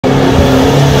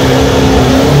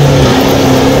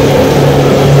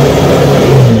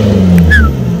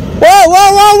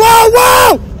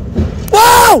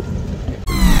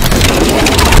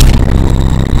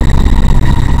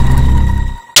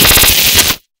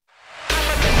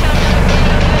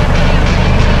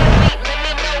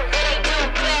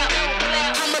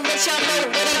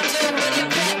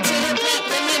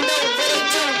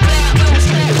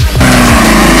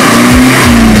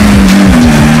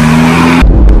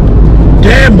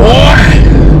Damn boy!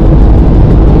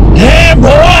 Damn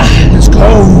boy! It's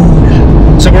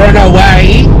cold. So we're on our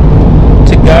way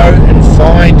to go and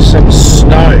find some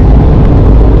snow.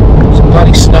 Some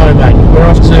bloody snow, mate. We're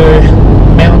off to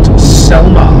Mt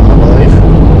Selma, I believe.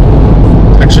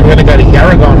 Actually, we're going to go to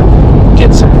Yarragon,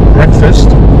 get some breakfast,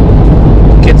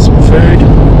 get some food,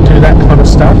 do that kind of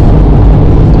stuff,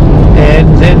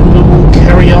 and then we will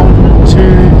carry on to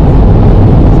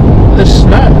the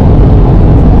snow.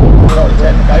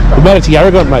 We made it to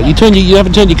Yarragon, mate. You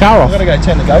haven't turned your car off. I'm gonna go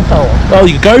turn the GoPro on. Oh,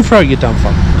 your GoPro, you dumb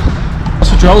fuck.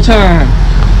 Sausage roll time.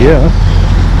 Yeah.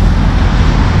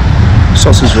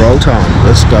 Sausage roll time.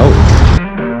 Let's go.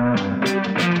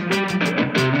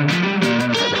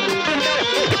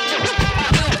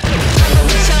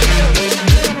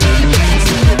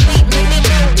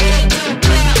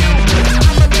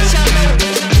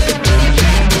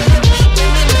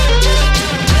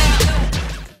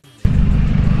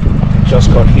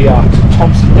 Just got here to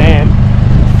Thompson Dam.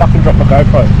 Fucking dropped my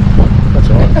GoPro. That's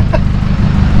alright.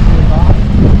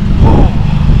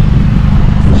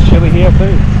 It's chilly here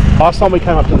too. Last time we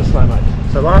came up to the snow, mate.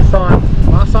 So last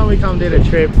time we come did a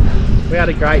trip, we had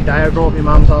a great day. I brought my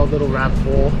mum's old little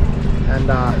RAV4, and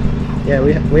yeah,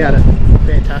 we had a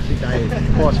fantastic day.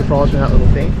 Quite surprised me, that little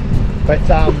thing. But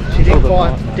she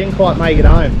didn't quite make it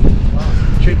home.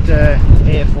 Tripped her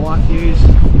air flight fuse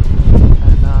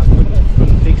and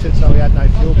couldn't fix it, so we had no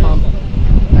fuel pump.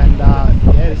 And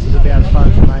yeah, this is about as far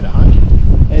as we made it home.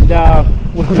 And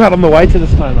we're about on the way to the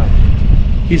snow, mate.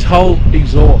 His whole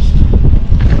exhaust.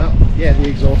 Well, yeah, the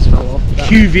exhaust fell off.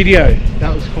 Cue video.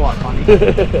 That was quite funny.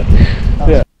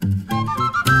 Yeah.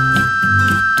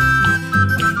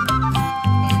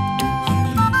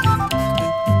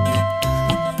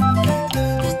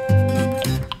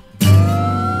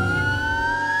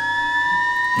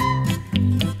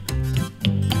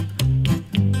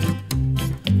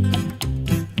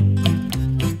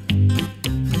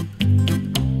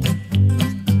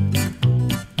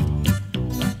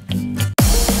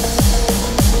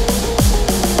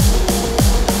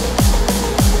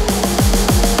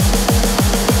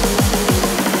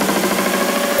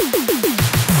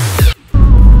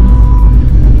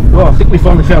 Well, I think we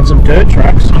finally found some dirt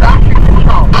tracks.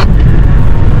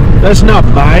 That's not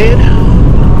bad.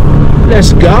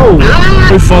 Let's go.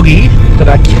 So foggy that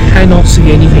I cannot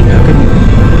see anything. I can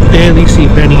barely see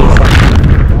Benny in front of me.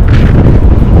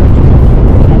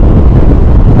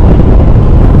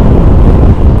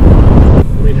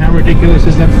 I mean, how ridiculous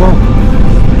is that fog?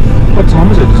 What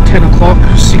time is it? It's 10 o'clock,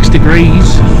 6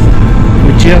 degrees.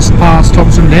 We're just past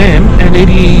Thompson Dam and it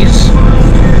is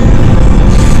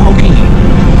foggy.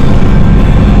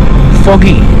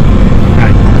 Foggy.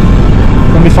 Right.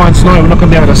 When we find snow, we're not going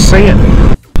to be able to see it.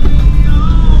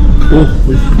 Oh,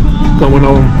 we've going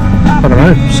on, I don't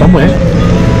know, somewhere.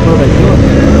 What are they doing?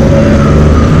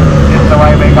 That's the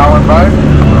way we're going, bro.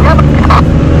 Yep.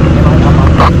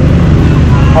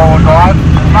 Forward drive.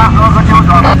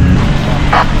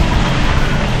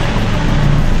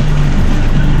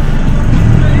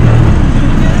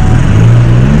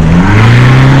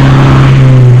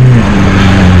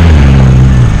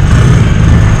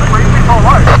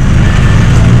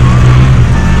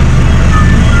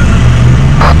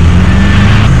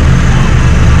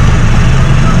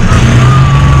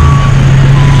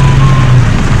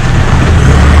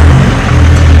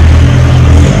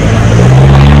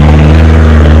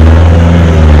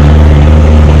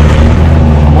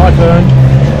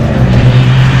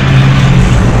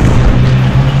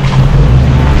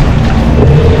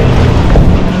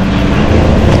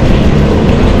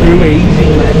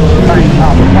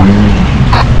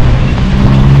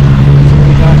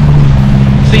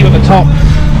 See you at the top.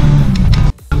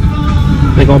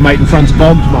 Big old mate in front's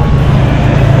bombed, mate.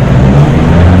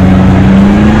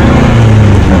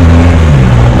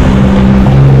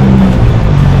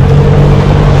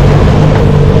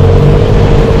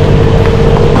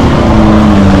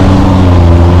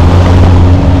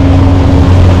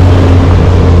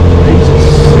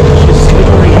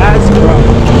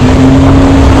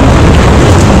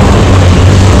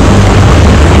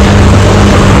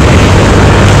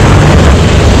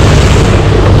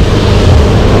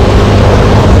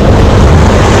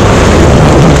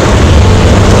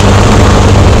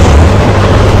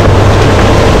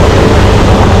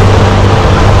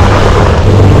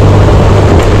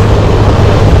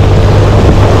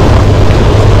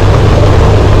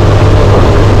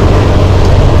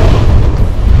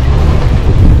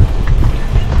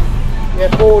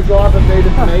 Four-wheel drive and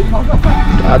needed for me.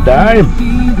 God damn.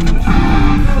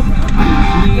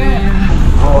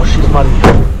 Oh, she's muddy.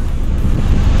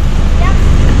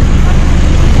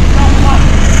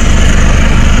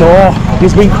 Oh,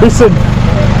 he's been christened.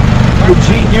 The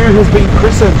GU has been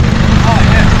christened.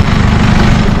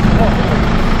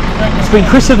 It's been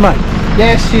christened, mate.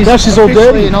 Yes, she's all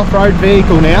dirty. an off-road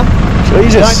vehicle now.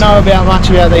 Jesus. Don't know about much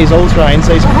about these all-terrains.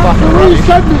 These are fucking rubbish.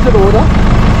 Sandals in order.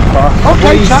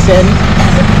 Okay, chap.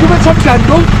 Give it some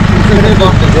sandal.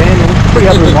 Pretty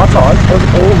happy with my tyres.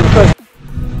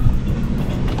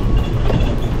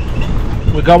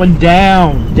 We're going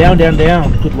down. Down, down,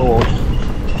 down. Good lord.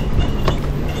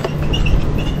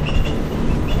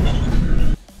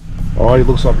 Oh, it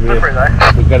looks like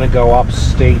we're going to go up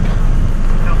steep.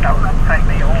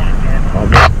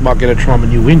 I might get to try my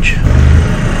new winch.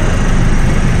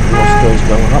 What's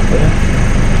going up there?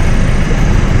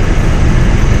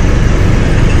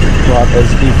 Right,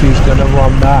 as if he's going to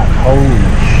run that. Holy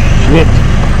shit.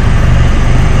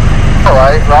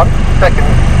 Alright, Rod. Second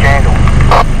candle.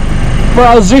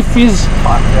 Well, as if he's...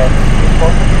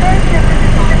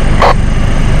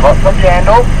 What's the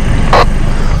candle?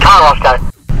 Car wash go.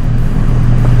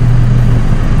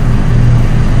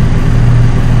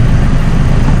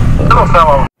 Little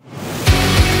fellow.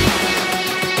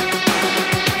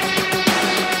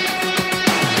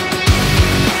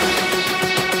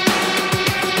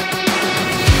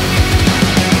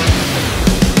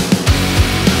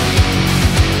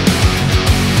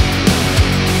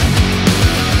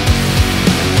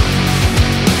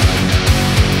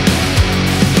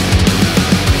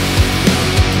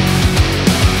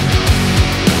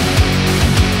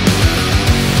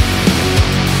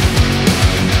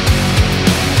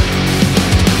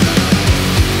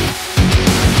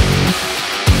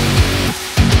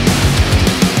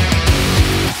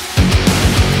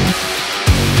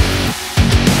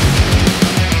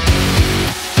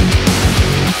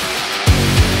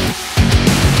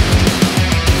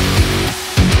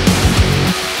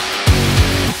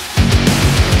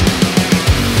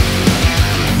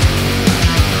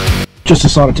 Just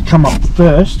decided to come up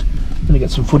first. I'm gonna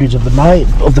get some footage of the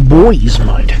boys,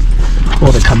 mate. Oh,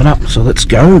 they're coming up, so let's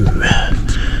go.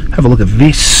 Have a look at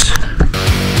this.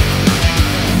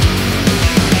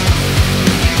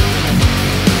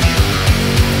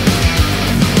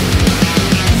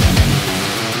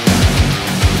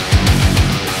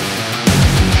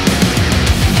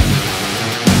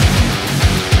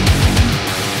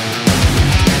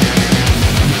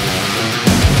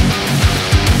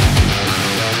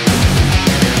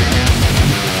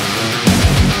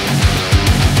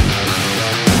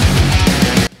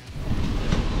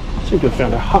 I think I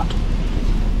found a hut.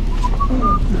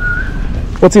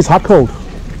 What's this hut called?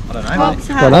 I don't know, Bob's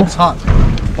mate. hut. Bob's hut.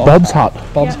 Bob's hut.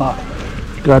 Bob's hut.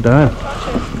 God damn.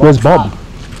 Where's Bob?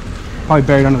 Probably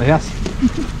buried under the house.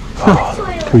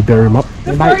 Can we bury him up?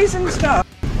 The frozen stuff.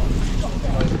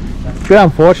 It's a bit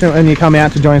unfortunate when you come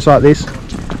out to joints like this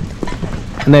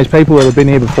and there's people that have been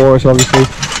here before us, obviously.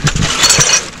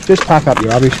 Just pack up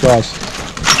your rubbish, guys.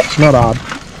 It's not hard.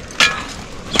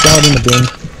 Throw it in the bin.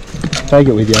 Take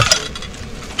it with you.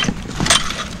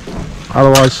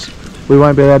 Otherwise, we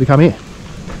won't be allowed to come here.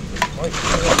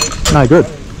 No good.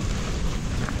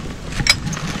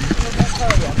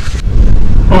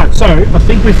 Alright, so I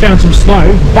think we found some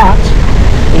snow, but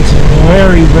it's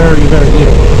very, very, very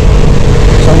little.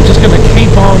 So we're just going to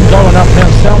keep on going up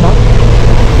Mt Selma,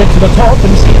 get to the top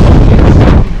and see if we can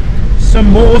get some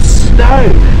more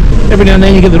snow. Every now and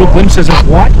then you get little glimpses of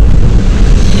white.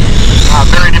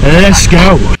 Let's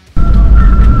go.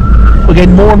 We're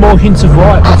getting more and more hints of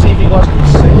white. Let's see if you guys can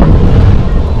see.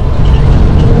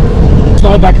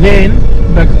 Snow back then,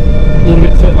 back a little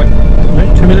bit, like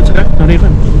 2 minutes ago, not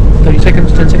even. 30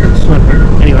 seconds, 10 seconds, I don't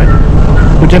know. Anyway,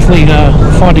 we're definitely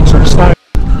finding some snow.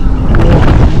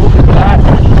 Look at that.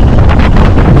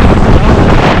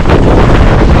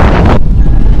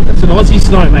 That's an Aussie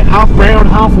snow, mate. Half brown,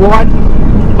 half white,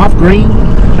 half green.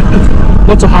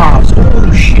 Lots of halves.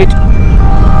 Oh shit.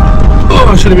 Oh,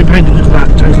 I should have been paying attention to that.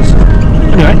 Jesus.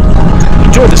 Anyway,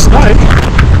 enjoy the snow.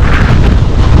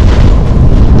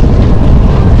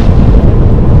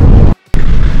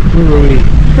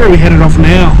 Where are we headed off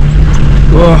now?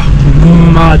 Oh,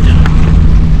 mud.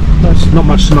 That's not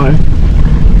much snow,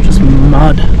 just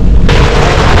mud.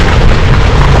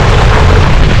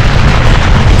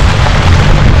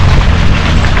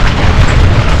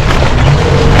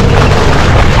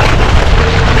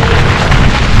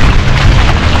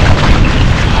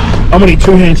 I'm gonna need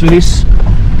 2 hands for this.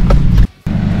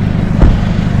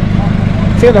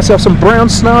 Found ourselves some brown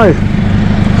snow.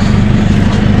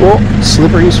 Oh,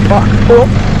 slippery as fuck. Oh.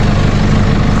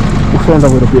 We found a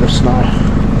little bit of snow.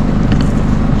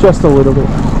 Just a little bit.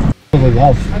 Brotherly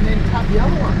love. And then cut the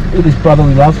other one. Look at this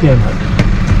brotherly love here, mate.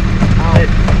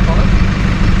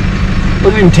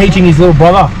 Look at him teaching his little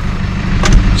brother.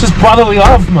 It's just brotherly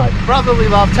love, mate. Brotherly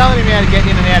love, telling him how to get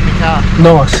in and out of the car.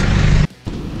 Nice.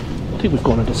 I think we've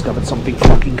gone and discovered something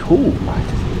fucking cool, mate.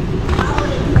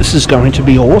 This is going to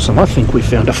be awesome. I think we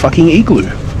found a fucking igloo.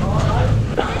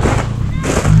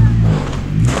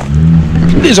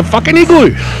 There's a fucking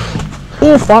igloo.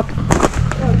 Oh fuck.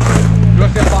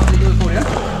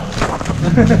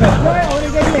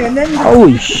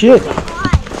 Holy shit.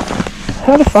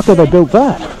 How the fuck have they built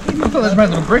that? I thought they made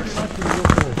little bricks.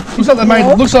 Looks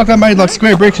like they made like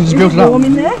square bricks and just built it up.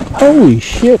 Holy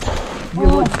shit.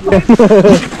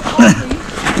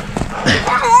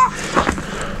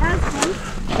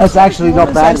 That's actually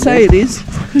not bad. I'd say it is. I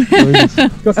think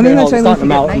that's starting to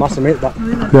melt, I must admit, but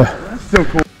Yeah. Still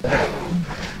cool.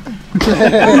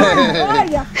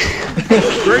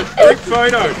 Group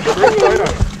photo.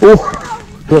 Oh,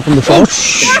 do it from the side.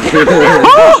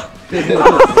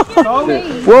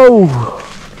 Whoa.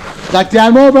 duck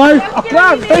down more, bro.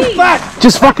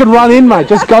 Just fucking run in, mate.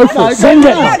 Just go for it. Send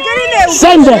it.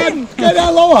 Send it. Go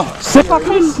down lower.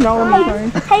 Fucking snow on my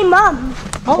phone. Hey, Mum.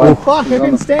 Oh fuck, I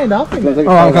didn't stand up in it.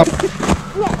 Oh, I'm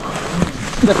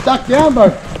Just duck down, bro.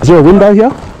 Is there a window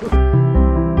here?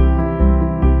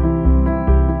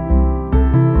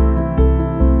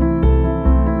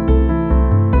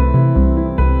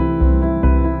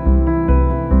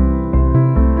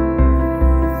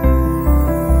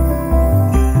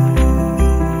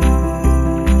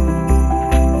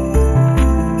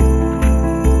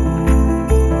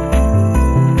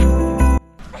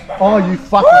 Oh, you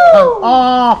fucking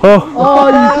cunt.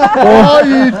 Oh,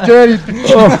 you dirty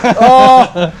bitch.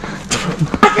 Oh.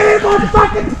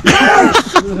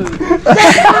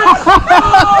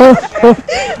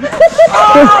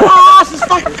 Oh, this is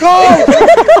fucking cold.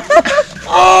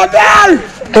 Oh,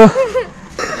 no.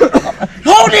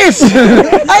 Hold this.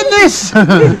 And this.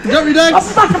 got me, Dad. I'm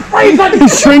fucking freezing.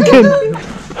 He's shrinking.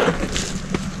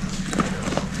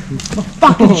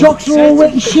 Fucking jocks are all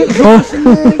wet and shit. Man.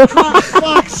 For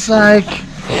fuck's sake.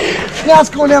 Now it's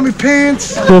going down my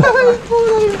pants.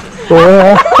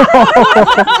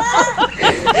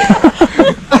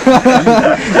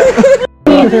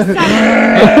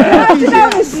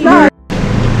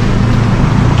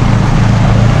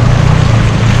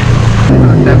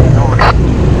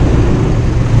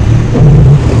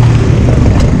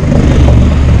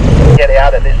 Get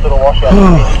out of this little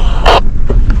washout.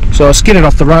 So I skidded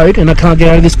off the road and I can't get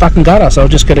out of this fucking gutter, so I've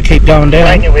just got to keep going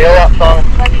Bang down. your wheel up, Simon.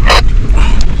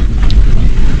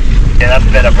 Yeah, that's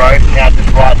better, bro. Now just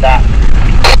ride that.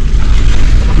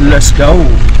 Let's go.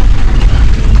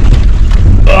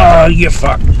 Oh, you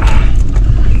fuck.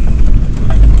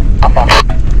 Upper.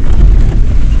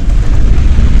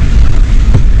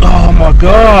 Oh my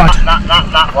god. Nut.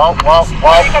 Whoa.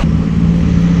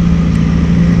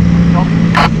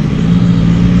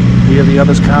 Here the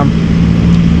others come.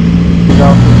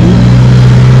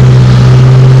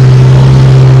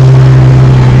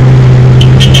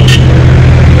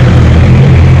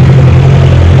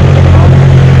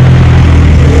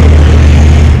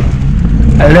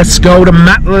 Let's go to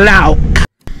Matlock.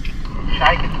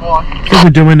 Shake it twice. I think we're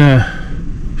doing a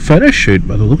photo shoot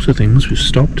by the looks of things. We've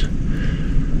stopped.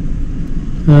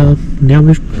 Now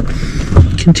we've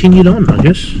continued on, I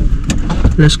guess.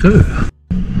 Let's go.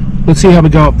 Let's see how we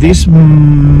go up this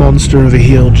monster of a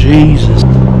hill. Jesus.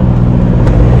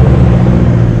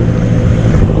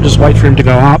 I'll just wait for him to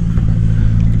go up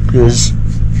because,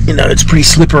 you know, it's pretty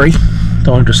slippery.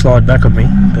 Don't want him to slide back on me,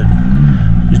 but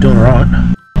he's doing alright.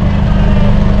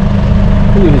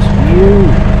 Look at this view.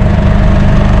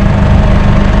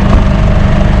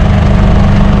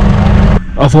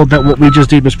 I thought that what we just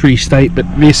did was pretty steep, but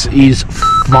this is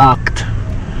fucked.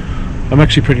 I'm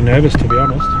actually pretty nervous, to be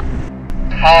honest.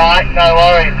 Alright, no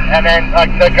worries. And then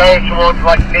so go towards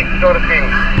like this sort of thing.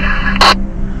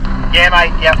 Yeah,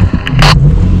 mate, yep.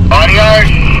 Audio.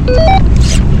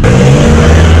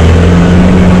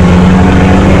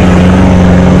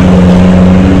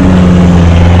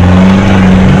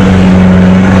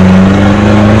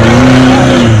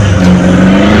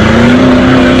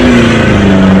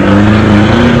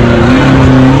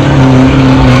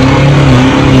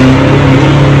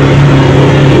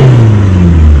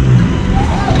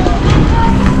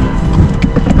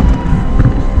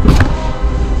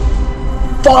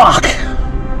 Fuck!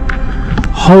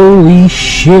 Holy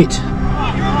shit!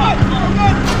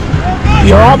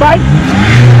 You alright, mate?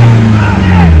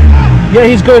 Yeah,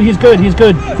 he's good.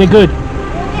 They're good.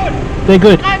 They're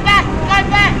good. Go back.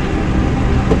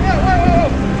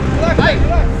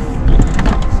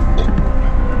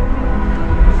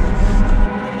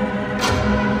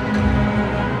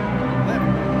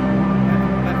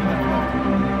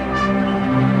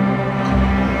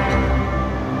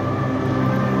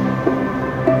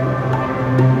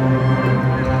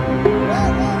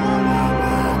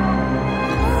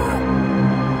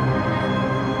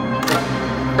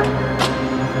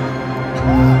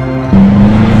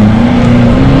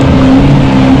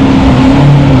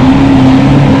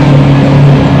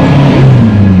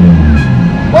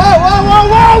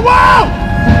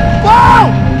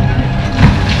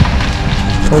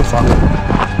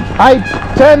 Hey,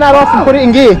 turn that off and put it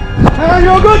in gear. No,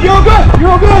 you're all good, you're all good,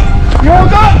 you're all good, you're all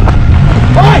good.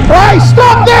 Hey,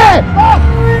 stop there!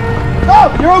 Stop,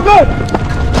 you're all good,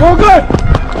 you're all good.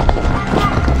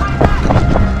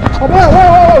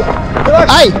 Whoa.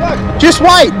 Relax, Hey, relax. just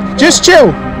wait. Just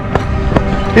chill.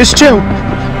 Just chill.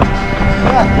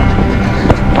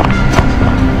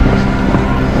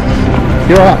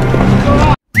 You're alright.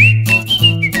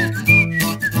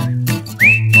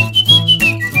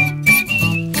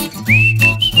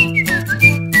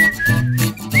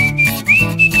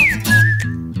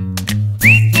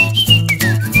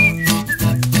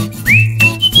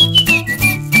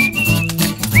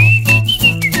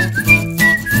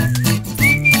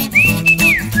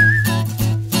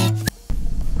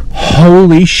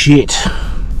 Holy shit.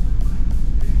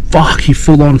 Fuck, he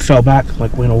full on fell back,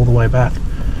 like went all the way back.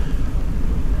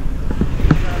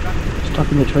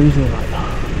 Stuck in the trees there, mate.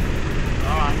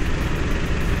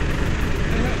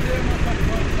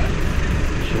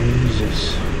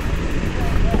 Jesus.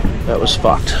 That was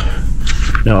fucked.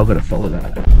 No, I've got to follow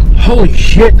that. Holy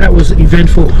shit, that was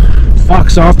eventful.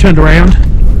 Fuck, so I've turned around.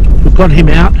 We've got him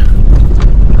out.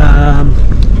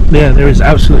 Yeah, there is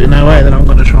absolutely no way that I'm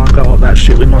going to try and go up that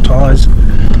shit with my tyres.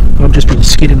 I've just been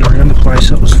skidding around the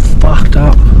place. It was fucked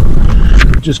up.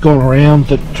 Just gone around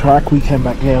the track, we came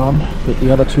back down, but the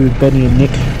other two, Benny and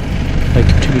Nick, they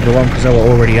continued along because they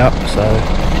were already up, so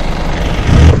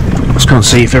let's go and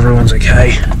see if everyone's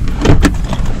okay.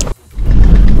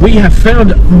 We have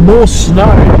found more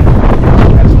snow.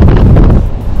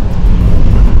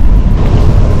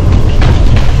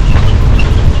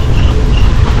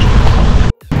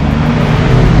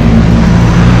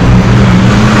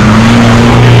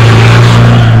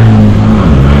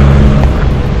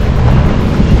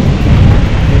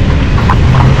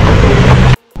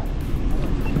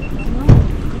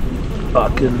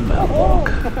 Fucking Matlock.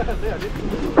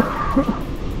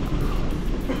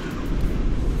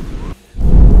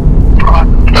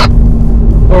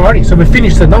 Alrighty, so we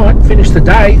finished the night, finished the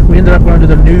day. We ended up going to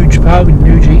the Nuge pub in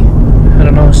Nugie. Had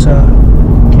a nice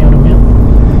counter meal.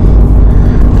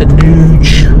 The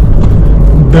Nuge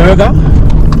burger.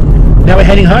 Now we're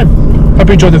heading home. Hope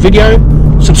you enjoyed the video.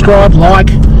 Subscribe, like,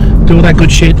 do all that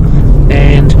good shit.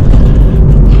 And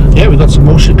yeah, we've got some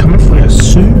more shit coming for you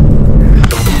soon.